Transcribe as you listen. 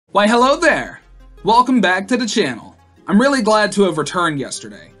Why hello there! Welcome back to the channel. I'm really glad to have returned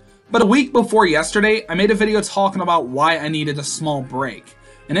yesterday. But a week before yesterday, I made a video talking about why I needed a small break.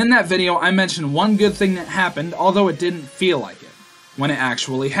 And in that video, I mentioned one good thing that happened, although it didn't feel like it, when it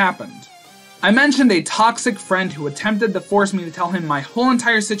actually happened. I mentioned a toxic friend who attempted to force me to tell him my whole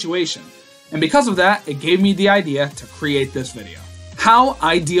entire situation. And because of that, it gave me the idea to create this video. How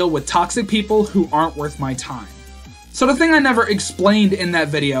I deal with toxic people who aren't worth my time. So the thing I never explained in that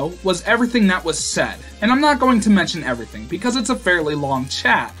video was everything that was said, and I'm not going to mention everything because it's a fairly long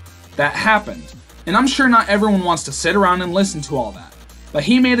chat that happened, and I'm sure not everyone wants to sit around and listen to all that, but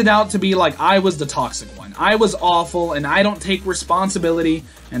he made it out to be like I was the toxic one, I was awful, and I don't take responsibility,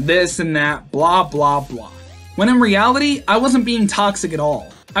 and this and that, blah blah blah. When in reality, I wasn't being toxic at all,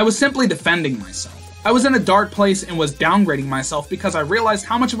 I was simply defending myself. I was in a dark place and was downgrading myself because I realized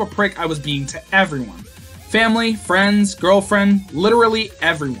how much of a prick I was being to everyone. Family, friends, girlfriend, literally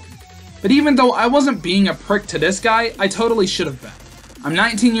everyone. But even though I wasn't being a prick to this guy, I totally should have been. I'm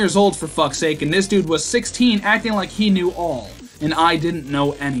 19 years old for fuck's sake, and this dude was 16 acting like he knew all, and I didn't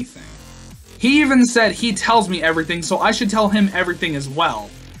know anything. He even said he tells me everything, so I should tell him everything as well.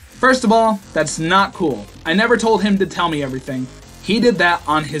 First of all, that's not cool. I never told him to tell me everything. He did that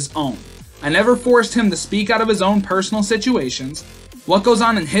on his own. I never forced him to speak out of his own personal situations. What goes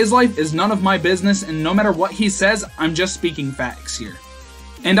on in his life is none of my business, and no matter what he says, I'm just speaking facts here.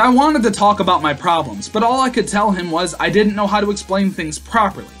 And I wanted to talk about my problems, but all I could tell him was I didn't know how to explain things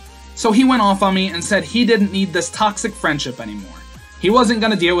properly. So he went off on me and said he didn't need this toxic friendship anymore. He wasn't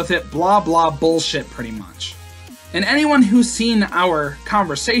gonna deal with it, blah blah bullshit pretty much. And anyone who's seen our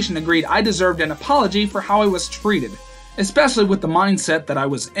conversation agreed I deserved an apology for how I was treated, especially with the mindset that I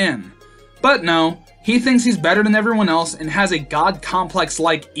was in. But no. He thinks he's better than everyone else and has a god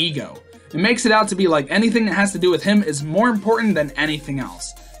complex-like ego. It makes it out to be like anything that has to do with him is more important than anything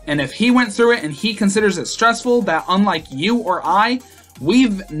else. And if he went through it and he considers it stressful, that unlike you or I,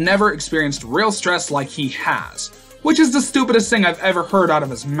 we've never experienced real stress like he has. Which is the stupidest thing I've ever heard out of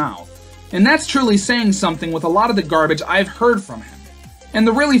his mouth. And that's truly saying something with a lot of the garbage I've heard from him. And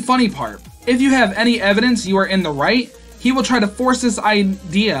the really funny part, if you have any evidence you are in the right, he will try to force this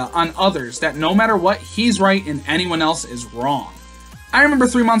idea on others that no matter what, he's right and anyone else is wrong. I remember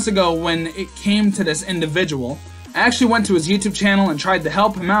 3 months ago when it came to this individual, I actually went to his YouTube channel and tried to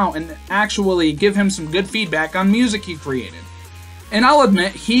help him out and actually give him some good feedback on music he created. And I'll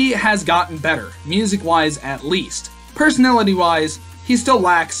admit, he has gotten better, music-wise at least. Personality-wise, he still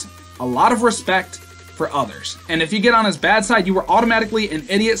lacks a lot of respect for others. And if you get on his bad side, you are automatically an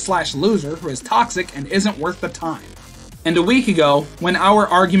idiot/loser who is toxic and isn't worth the time. And a week ago, when our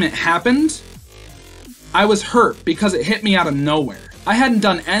argument happened, I was hurt because it hit me out of nowhere. I hadn't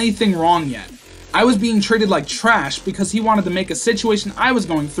done anything wrong yet. I was being treated like trash because he wanted to make a situation I was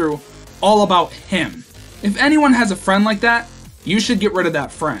going through all about him. If anyone has a friend like that, you should get rid of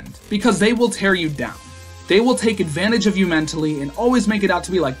that friend because they will tear you down. They will take advantage of you mentally and always make it out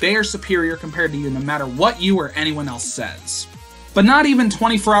to be like they are superior compared to you no matter what you or anyone else says. But not even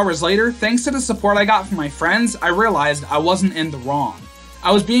 24 hours later, thanks to the support I got from my friends, I realized I wasn't in the wrong.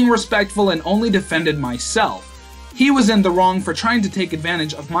 I was being respectful and only defended myself. He was in the wrong for trying to take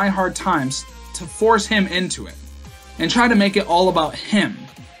advantage of my hard times to force him into it, and try to make it all about him.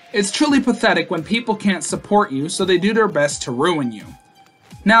 It's truly pathetic when people can't support you, so they do their best to ruin you.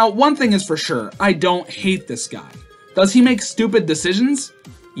 Now, one thing is for sure, I don't hate this guy. Does he make stupid decisions?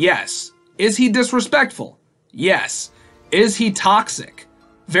 Yes. Is he disrespectful? Yes. Is he toxic?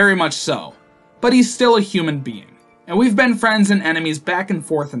 Very much so. But he's still a human being. And we've been friends and enemies back and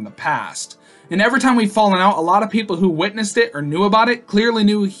forth in the past. And every time we've fallen out, a lot of people who witnessed it or knew about it clearly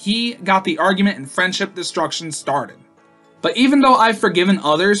knew he got the argument and friendship destruction started. But even though I've forgiven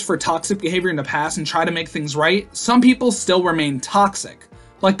others for toxic behavior in the past and try to make things right, some people still remain toxic,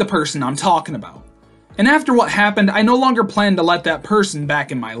 like the person I'm talking about. And after what happened, I no longer plan to let that person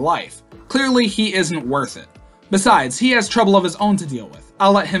back in my life. Clearly, he isn't worth it. Besides, he has trouble of his own to deal with.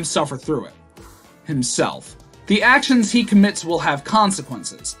 I'll let him suffer through it. Himself. The actions he commits will have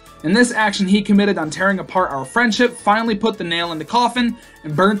consequences. And this action he committed on tearing apart our friendship finally put the nail in the coffin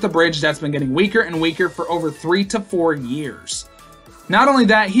and burnt the bridge that's been getting weaker and weaker for over 3 to 4 years. Not only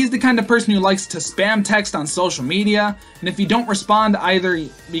that, he's the kind of person who likes to spam text on social media, and if you don't respond either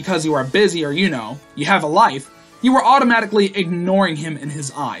because you are busy or you have a life, you are automatically ignoring him in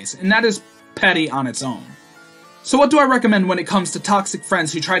his eyes, and that is petty on its own. So what do I recommend when it comes to toxic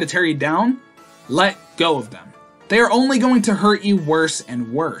friends who try to tear you down? Let go of them. They are only going to hurt you worse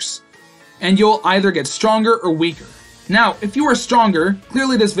and worse. And you'll either get stronger or weaker. Now, if you are stronger,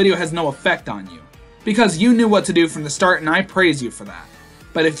 clearly this video has no effect on you. Because you knew what to do from the start and I praise you for that.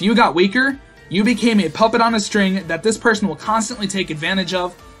 But if you got weaker, you became a puppet on a string that this person will constantly take advantage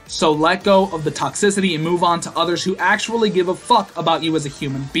of, so let go of the toxicity and move on to others who actually give a fuck about you as a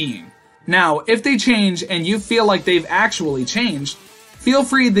human being. Now, if they change and you feel like they've actually changed, feel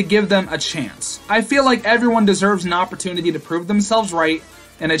free to give them a chance. I feel like everyone deserves an opportunity to prove themselves right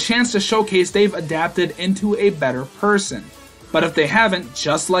and a chance to showcase they've adapted into a better person. But if they haven't,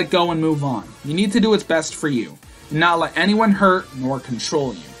 just let go and move on. You need to do what's best for you, and not let anyone hurt nor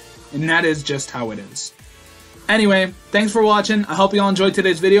control you. And that is just how it is. Anyway, thanks for watching. I hope you all enjoyed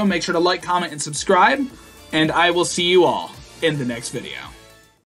today's video. Make sure to like, comment, and subscribe. And I will see you all in the next video.